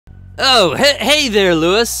Oh, hey there,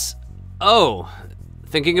 Lewis. Oh,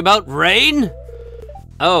 thinking about rain?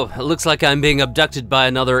 Oh, it looks like I'm being abducted by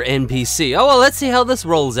another NPC. Oh, well, let's see how this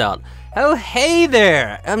rolls out. Oh, hey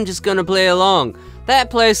there. I'm just gonna play along. That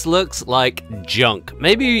place looks like junk.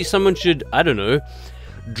 Maybe someone should, I don't know,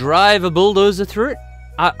 drive a bulldozer through it?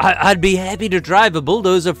 I'd be happy to drive a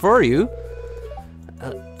bulldozer for you.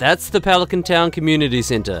 That's the Pelican Town Community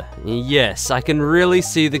Center. Yes, I can really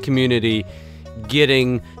see the community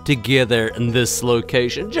getting together in this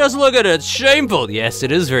location. Just look at it, it's shameful. Yes,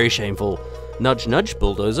 it is very shameful. Nudge, nudge,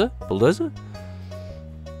 bulldozer, bulldozer.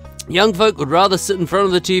 Young folk would rather sit in front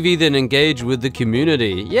of the TV than engage with the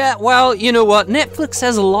community. Yeah, well, you know what? Netflix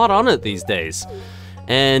has a lot on it these days.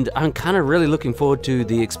 And I'm kind of really looking forward to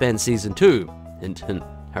The Expanse Season 2. Hint, hint,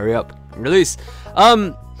 hurry up, release.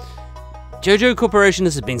 JoJo Corporation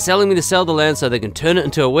has been selling me to sell the land so they can turn it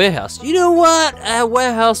into a warehouse. You know what? A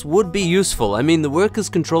warehouse would be useful. I mean, the workers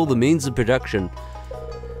control the means of production.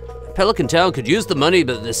 Pelican Town could use the money,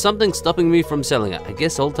 but there's something stopping me from selling it. I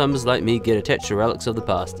guess old-timers like me get attached to relics of the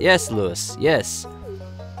past. Yes, Lewis, yes.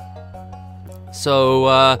 So,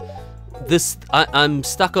 I'm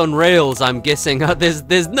stuck on rails, I'm guessing.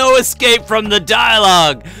 There's no escape from the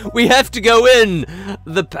dialogue! We have to go in!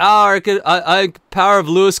 The power of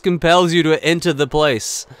Lewis compels you to enter the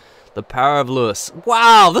place. The power of Lewis.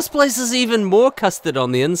 Wow, this place is even more custard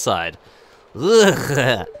on the inside.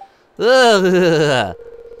 Ugh. Ugh.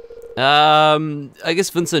 I guess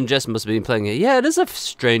Vincent and Jess must have been playing it. Yeah, it is a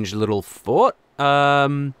strange little fort.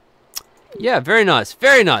 Yeah, very nice,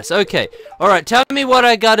 very nice. Okay, alright, tell me what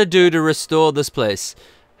I gotta do to restore this place.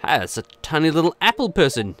 Ah, it's a tiny little apple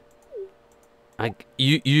person.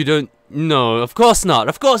 You don't, no, of course not.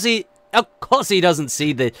 Of course he doesn't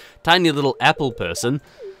see the tiny little apple person.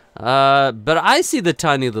 But I see the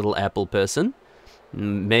tiny little apple person.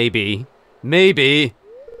 Maybe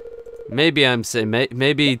I'm saying,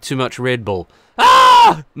 maybe too much Red Bull.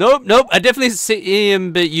 Ah! Nope, I definitely see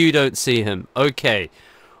him, but you don't see him. Okay.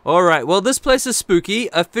 Alright, well, this place is spooky.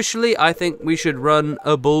 Officially, I think we should run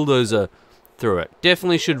a bulldozer through it.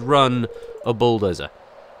 Definitely should run a bulldozer.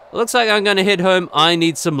 Looks like I'm gonna head home. I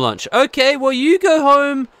need some lunch. Okay, well, you go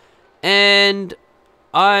home, and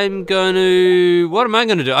I'm gonna... What am I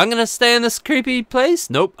gonna do? I'm gonna stay in this creepy place?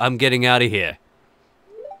 Nope, I'm getting out of here.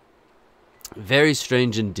 Very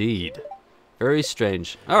strange indeed. Very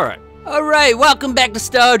strange. Alright. Alright, welcome back to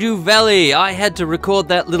Stardew Valley. I had to record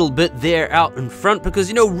that little bit there out in front because,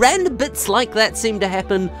 you know, random bits like that seem to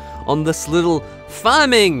happen on this little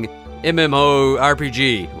farming MMO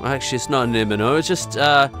RPG. Well, actually, it's not an MMO, it's just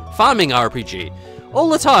farming RPG. All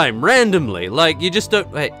the time, randomly. Like, you just don't...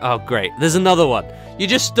 Wait, oh, great. There's another one. You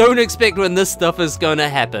just don't expect when this stuff is gonna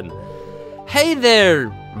happen. Hey there,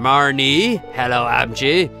 Marnie. Hello,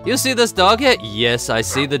 Amchi. You see this dog here? Yes, I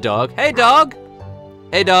see the dog. Hey, dog.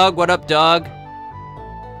 Hey, dog. What up, dog?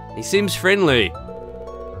 He seems friendly.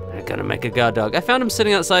 I gotta make a guard dog. I found him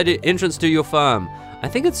sitting outside the entrance to your farm. I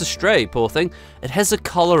think it's a stray, poor thing. It has a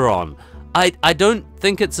collar on. I don't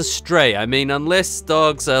think it's a stray. I mean, unless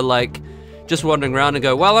dogs are, like, just wandering around and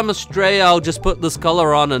go, well, I'm a stray, I'll just put this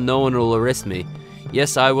collar on and no one will arrest me.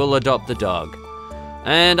 Yes, I will adopt the dog.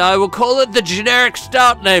 And I will call it the generic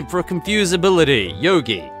start name for confusability,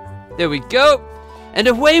 Yogi. There we go. And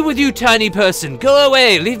away with you, tiny person. Go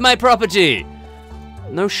away, leave my property.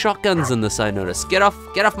 No shotguns in this, I notice. Get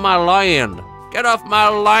off my land. Get off my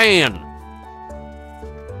land.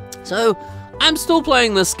 So, I'm still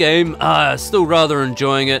playing this game, still rather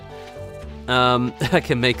enjoying it. I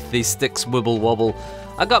can make these sticks wibble wobble.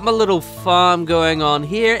 I got my little farm going on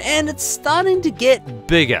here, and it's starting to get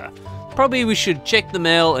bigger. Probably we should check the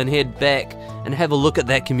mail and head back and have a look at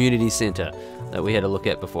that community center that we had a look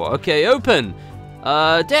at before. Okay, open.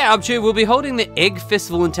 Dear we'll be holding the Egg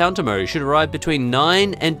Festival in town tomorrow. You should arrive between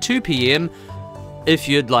 9 and 2 p.m. if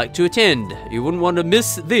you'd like to attend. You wouldn't want to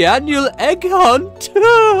miss the annual egg hunt.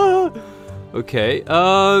 Okay,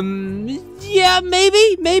 yeah,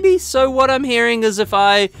 maybe. So what I'm hearing is if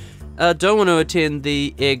I don't want to attend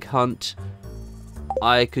the egg hunt,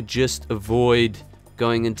 I could just avoid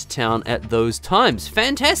going into town at those times.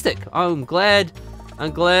 Fantastic. I'm glad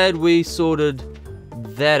we sorted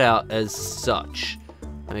that out as such.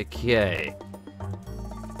 Okay.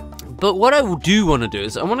 But what I do want to do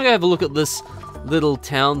is I want to go have a look at this little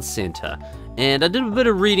town center. And I did a bit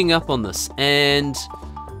of reading up on this, and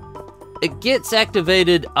it gets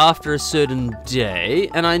activated after a certain day,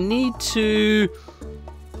 and I need to...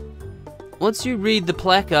 Once you read the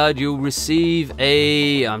placard, you'll receive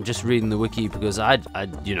a... I'm just reading the wiki because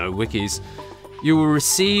you know, wikis. You will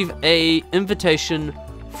receive a invitation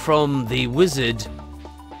from the wizard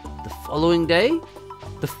the following day?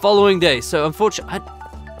 the following day. So unfortunately,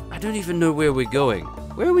 I don't even know where we're going.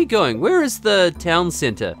 Where are we going? Where is the town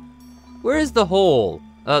center? Where is the hall?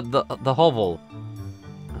 The hovel.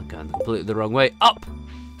 I'm going completely the wrong way. Up!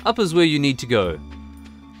 Up is where you need to go.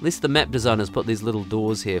 At least the map designers put these little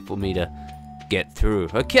doors here for me to get through.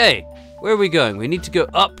 Okay, where are we going? We need to go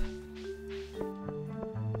up.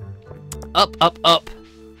 Up, up, up.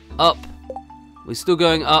 Up. We're still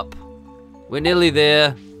going up. We're nearly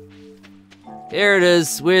there. Here it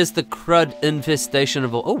is. Where's the crud infestation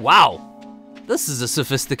of all? Oh, wow. This is a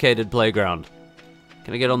sophisticated playground.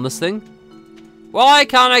 Can I get on this thing? Why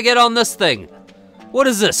can't I get on this thing? What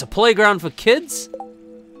is this, a playground for kids?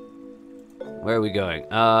 Where are we going?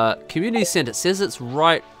 Community center. It says it's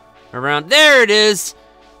right around. There it is.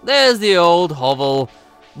 There's the old hovel.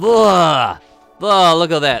 Blah. Blah,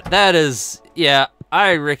 look at that. That is, yeah,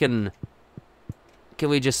 I reckon. Can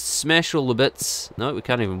we just smash all the bits? No, we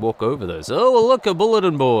can't even walk over those. Oh, well, look, a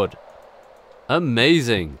bulletin board.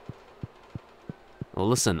 Amazing. Well,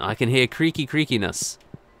 listen, I can hear creakiness.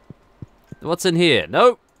 What's in here?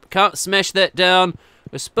 Nope, can't smash that down.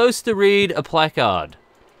 We're supposed to read a placard.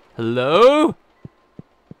 Hello?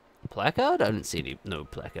 Placard? I didn't see no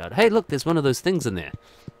placard. Hey, look, there's one of those things in there.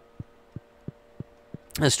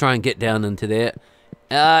 Let's try and get down into there.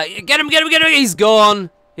 Get him! He's gone.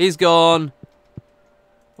 He's gone.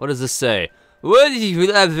 What does this say? What did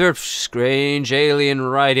you have? Strange alien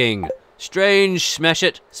writing. Strange. Smash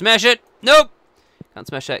it. Smash it. Nope. Can't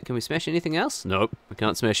smash that. Can we smash anything else? Nope. We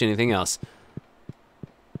can't smash anything else.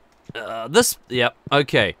 This. Yep.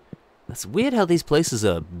 Okay. That's weird how these places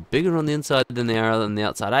are bigger on the inside than they are on the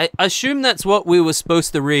outside. I assume that's what we were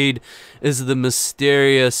supposed to read is the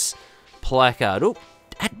mysterious placard. Oh,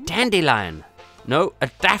 a dandelion. No, a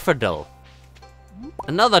daffodil.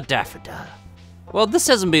 Another daffodil. Well, this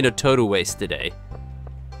hasn't been a total waste today.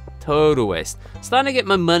 Total waste. Starting to get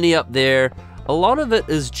my money up there. A lot of it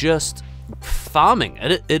is just farming.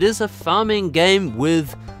 It is a farming game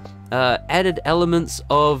with added elements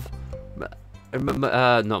of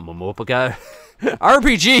not Momopaga.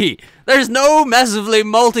 RPG. There's no massively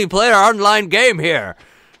multiplayer online game here.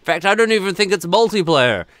 In fact, I don't even think it's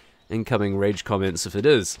multiplayer. Incoming rage comments if it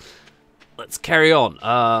is. Let's carry on.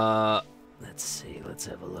 Let's see. Let's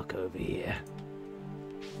have a look over here.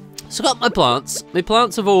 So I got my plants. My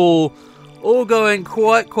plants have all going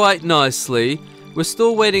quite nicely. We're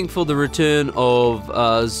still waiting for the return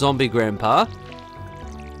of Zombie Grandpa.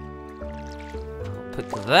 I'll pick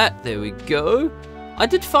that. There we go. I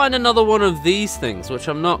did find another one of these things, which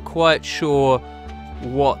I'm not quite sure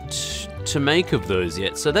what to make of those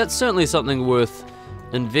yet. So that's certainly something worth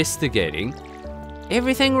investigating.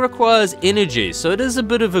 Everything requires energy, so it is a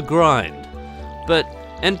bit of a grind.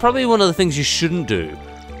 And probably one of the things you shouldn't do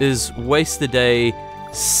is waste a day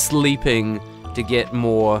sleeping to get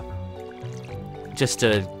more, just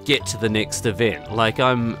to get to the next event. Like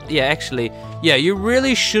you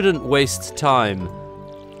really shouldn't waste time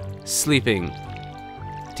sleeping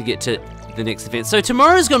to get to the next event. So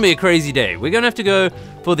tomorrow's gonna be a crazy day. We're gonna have to go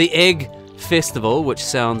for the Egg Festival, which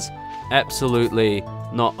sounds absolutely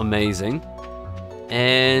not amazing.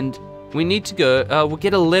 And we need to go, we'll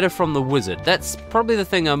get a letter from the wizard. That's probably the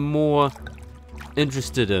thing I'm more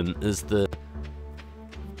interested in, is the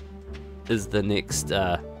next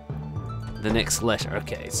letter.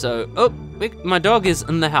 Okay, so, oh, my dog is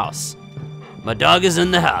in the house. My dog is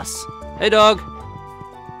in the house. Hey, dog.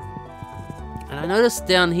 And I noticed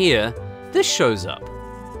down here, this shows up.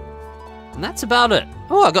 And that's about it.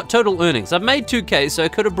 Oh, I got total earnings. I've made 2K, so I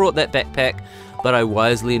could have brought that backpack, but I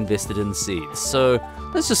wisely invested in seeds. So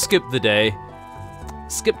let's just skip the day.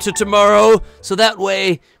 Skip to tomorrow, so that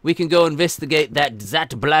way we can go investigate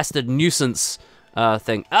that blasted nuisance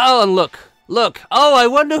thing. Oh, and look. Oh, I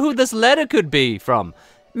wonder who this letter could be from.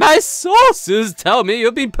 My sources tell me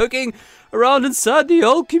you've been poking around inside the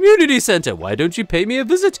old community center. Why don't you pay me a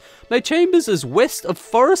visit? My chambers is west of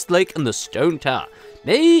Forest Lake and the Stone Tower.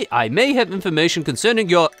 I may have information concerning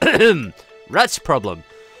your rats problem.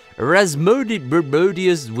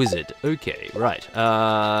 Rasmodius wizard. Okay, right.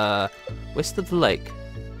 West of the lake.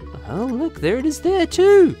 Oh, look, there it is there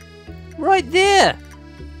too. Right there.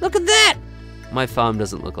 Look at that. My farm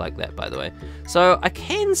doesn't look like that, by the way. So I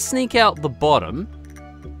can sneak out the bottom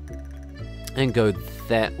and go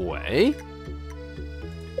that way,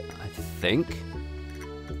 I think.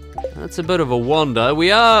 That's a bit of a wander.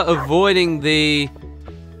 We are avoiding the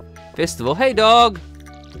festival. Hey, dog.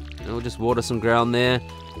 We'll just water some ground there.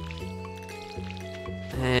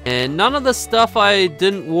 And none of the stuff I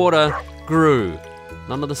didn't water grew.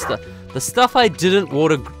 None of the stuff I didn't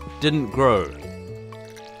water didn't grow.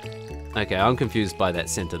 Okay, I'm confused by that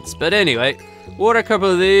sentence. But anyway, Water a couple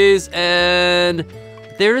of these, and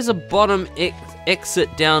there is a bottom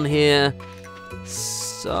exit down here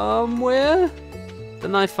somewhere.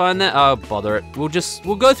 Didn't I find that? Oh, bother it.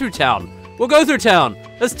 We'll go through town. We'll go through town.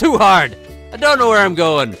 That's too hard. I don't know where I'm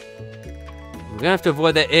going. We're gonna have to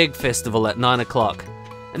avoid that egg festival at 9 o'clock.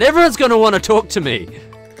 And everyone's gonna want to talk to me.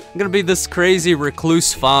 I'm gonna be this crazy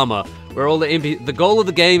recluse farmer where all the goal of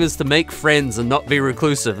the game is to make friends and not be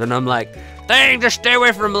reclusive. And I'm like, dang, just stay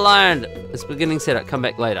away from the land. It's beginning setup, come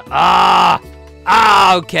back later.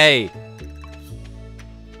 Okay.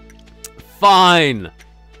 Fine.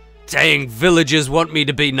 Dang, villagers want me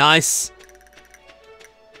to be nice.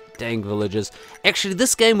 Dang villagers. Actually,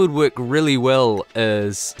 this game would work really well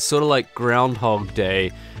as sort of like Groundhog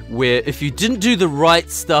Day, where if you didn't do the right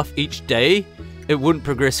stuff each day, it wouldn't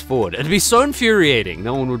progress forward. It'd be so infuriating,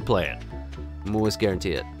 no one would play it. I'm always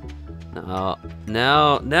guarantee it.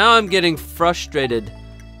 Now I'm getting frustrated.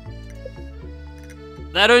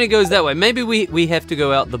 That only goes that way. Maybe we have to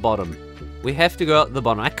go out the bottom. We have to go out the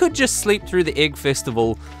bottom. I could just sleep through the egg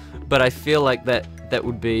festival, but I feel like that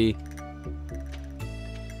would be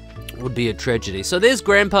a tragedy. So there's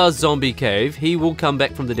Grandpa's zombie cave. He will come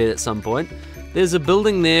back from the dead at some point. There's a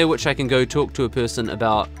building there which I can go talk to a person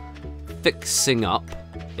about fixing up,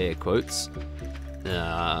 air quotes.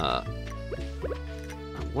 I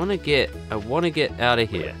want to get out of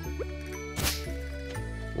here.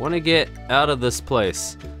 Want to get out of this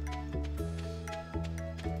place.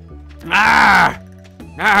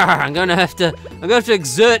 I'm gonna have to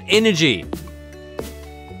exert energy.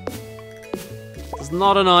 It's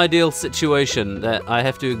not an ideal situation that I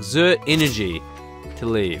have to exert energy to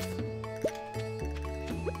leave.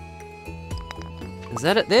 Is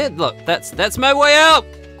that it there? Look, that's my way out.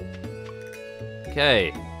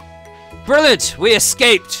 Okay. Brilliant, we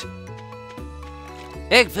escaped.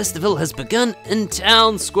 Egg Festival has begun in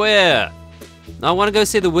Town Square. I want to go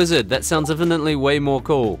see the wizard. That sounds infinitely way more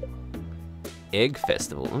cool. Egg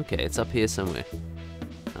Festival. Okay, it's up here somewhere.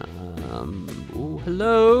 Ooh,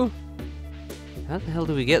 hello. How the hell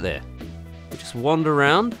do we get there? We just wander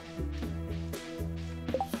around.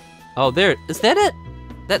 Oh, there. Is that it?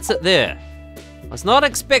 That's it there. I was not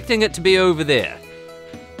expecting it to be over there.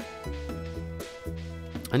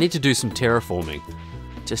 I need to do some terraforming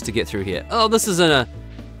just to get through here. Oh, this isn't a...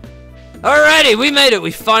 Alrighty, we made it.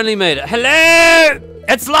 We finally made it. Hello!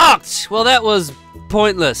 It's locked! Well, that was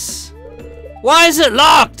pointless. Why is it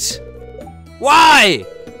locked? Why?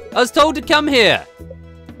 I was told to come here.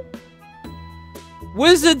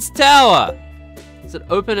 Wizard's Tower. Is it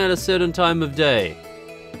open at a certain time of day?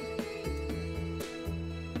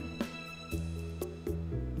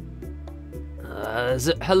 Is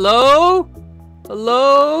it... Hello?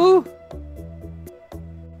 Hello?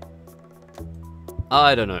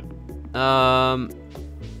 I don't know.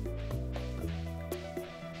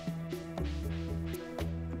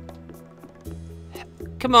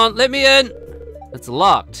 Come on, let me in. It's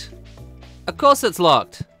locked. Of course it's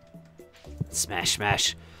locked. Smash,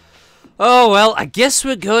 smash. Oh, well, I guess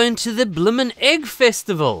we're going to the bloomin' Egg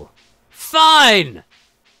Festival. Fine.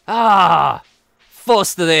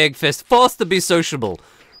 Forced to the Egg Fest. Forced to be sociable.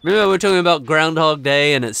 Remember we were talking about Groundhog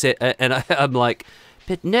Day and I'm like,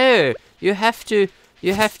 but no, you have to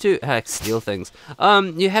steal things.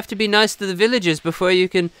 You have to be nice to the villagers before you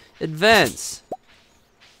can advance.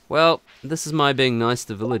 Well, this is my being nice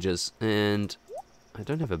to villagers, and I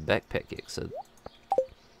don't have a backpack yet, so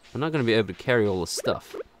I'm not going to be able to carry all the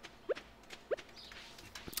stuff.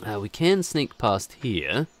 We can sneak past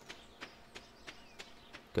here.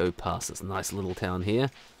 Go past this nice little town here.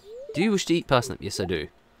 Do you wish to eat parsnip? Yes, I do.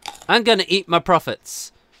 I'm going to eat my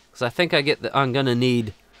profits, because I think I'm going to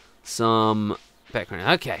need some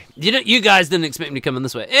background. Okay, you guys didn't expect me to come in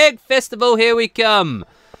this way. Egg Festival, here we come.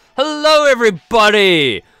 Hello,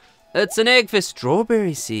 everybody. It's an egg for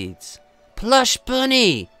strawberry seeds. Plush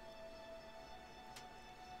bunny.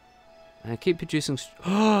 I keep producing.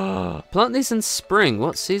 Plant these in spring.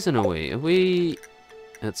 What season are we?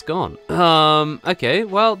 It's gone. Okay.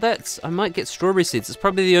 Well, I might get strawberry seeds. It's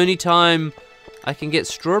probably the only time I can get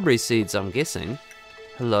strawberry seeds, I'm guessing.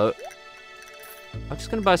 Hello. I'm just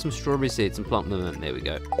gonna buy some strawberry seeds and plant them in. There we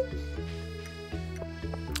go.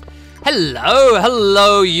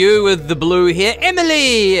 Hello, you with the blue here.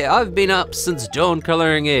 Emily! I've been up since dawn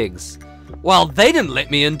coloring eggs. Well, they didn't let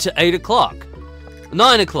me in till 8 o'clock.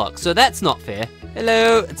 9 o'clock, so that's not fair.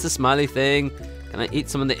 Hello, it's a smiley thing. Can I eat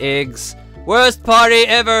some of the eggs? Worst party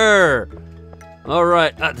ever!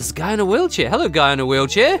 Alright, there's a guy in a wheelchair. Hello, guy in a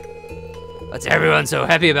wheelchair. What's everyone so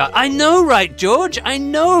happy about? I know, right, George? I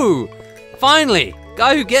know! Finally,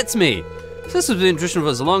 guy who gets me. This has been tradition for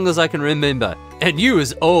as long as I can remember. And you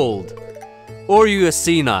is old. or you are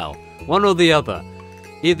senile. One or the other.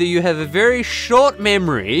 Either you have a very short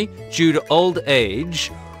memory due to old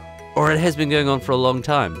age, or it has been going on for a long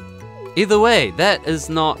time. Either way, that is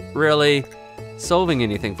not really solving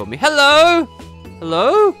anything for me. Hello?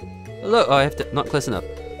 Hello? Hello? Oh, I have to, not close enough.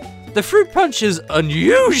 The fruit punch is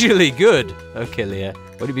unusually good. Okay, Leah,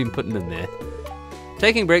 what have you been putting in there?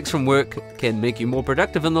 Taking breaks from work can make you more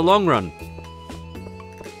productive in the long run.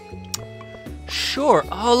 Sure.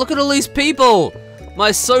 Oh, look at all these people.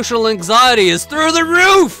 My social anxiety is through the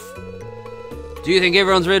roof. Do you think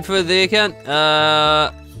everyone's ready for the account?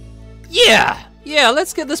 Yeah. Yeah,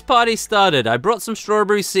 let's get this party started. I brought some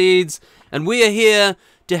strawberry seeds, and we are here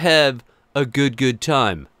to have a good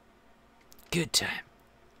time. Good time.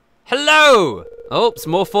 Hello! Oh,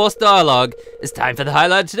 some more forced dialogue. It's time for the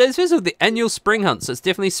highlight of today's visit with the annual spring hunt, so it's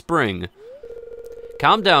definitely spring.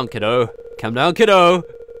 Calm down, kiddo. Calm down, kiddo.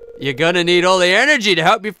 You're gonna need all the energy to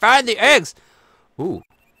help you find the eggs. Ooh.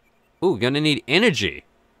 Ooh, gonna need energy.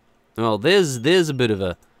 Well, there's a bit of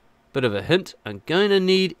a hint. I'm gonna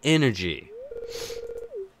need energy.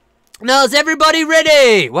 Now, is everybody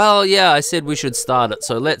ready? Well, yeah, I said we should start it,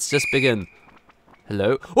 so let's just begin.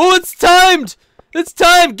 Hello? Oh, it's timed! It's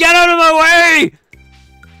time! Get out of my way!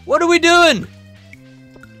 What are we doing?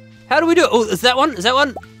 How do we do it? Oh, is that one? Is that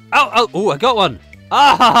one? Oh, I got one.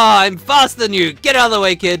 Ah, I'm faster than you. Get out of the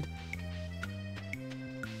way, kid.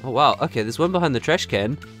 Oh, wow. Okay, there's one behind the trash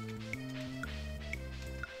can.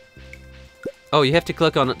 Oh, you have to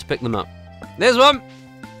click on it to pick them up. There's one.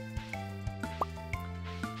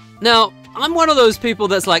 Now, I'm one of those people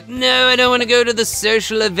that's like, no, I don't want to go to the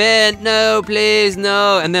social event. No, please,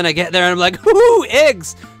 no. And then I get there and I'm like, whoo,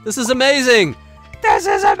 eggs. This is amazing. This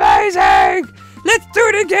is amazing. Let's do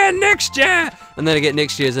it again next year. And then I get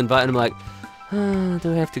next year's invite and I'm like, oh,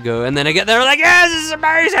 do I have to go? And then I get there and I'm like, yes, this is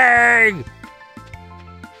amazing.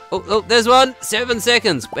 Oh, there's one. 7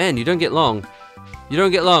 seconds. Man, you don't get long. You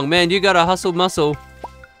don't get long. Man, you gotta hustle muscle.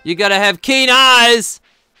 You gotta have keen eyes.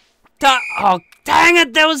 Oh, dang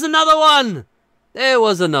it, there was another one. There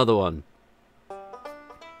was another one.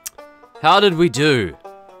 How did we do?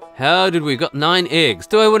 How did we got 9 eggs?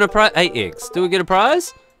 Do I win a prize? 8 eggs. Do we get a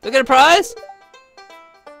prize? Do I get a prize?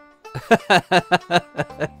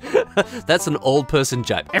 That's an old person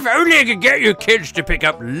joke. If only I could get you kids to pick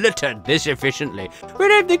up litter this efficiently, we'd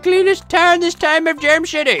have the cleanest town this time of Jam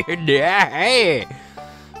City.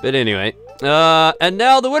 But anyway, and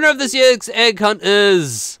now the winner of this year's egg hunt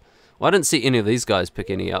is... Well, I didn't see any of these guys pick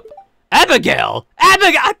any up. Abigail!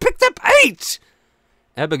 Abigail! I picked up 8!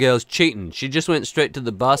 Abigail's cheating. She just went straight to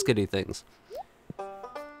the baskety things.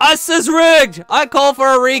 Us is rigged! I call for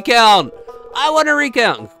a recount! I want a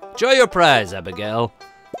recount! Show your prize, Abigail.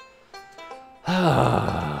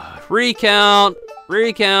 Recount!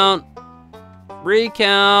 Recount!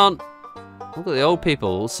 Recount! Look at the old people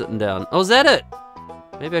all sitting down. Oh, is that it?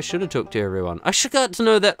 Maybe I should have talked to everyone. I should have got to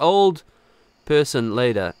know that old... person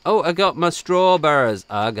later. Oh, I got my strawberries.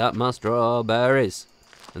 I got my strawberries.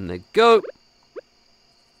 And they go.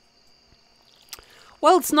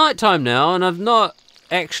 Well, it's nighttime now, and I've not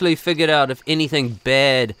actually figured out if anything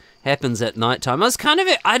bad happens at nighttime. I was kind of,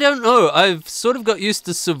 I don't know. I've sort of got used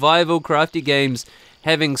to survival crafty games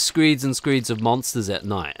having screeds and screeds of monsters at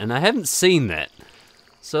night, and I haven't seen that.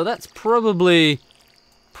 So that's probably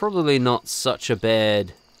not such a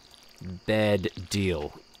bad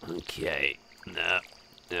deal. Okay. No.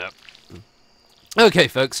 Okay,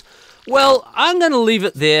 folks. Well, I'm going to leave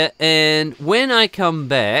it there, and when I come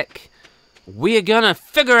back, we are going to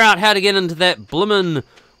figure out how to get into that bloomin'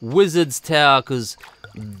 Wizard's Tower, because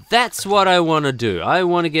that's what I want to do. I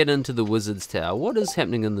want to get into the Wizard's Tower. What is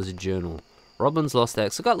happening in this journal? Robin's Lost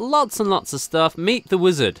Axe. I've got lots and lots of stuff. Meet the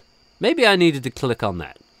Wizard. Maybe I needed to click on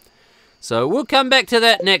that. So we'll come back to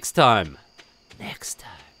that next time. Next time.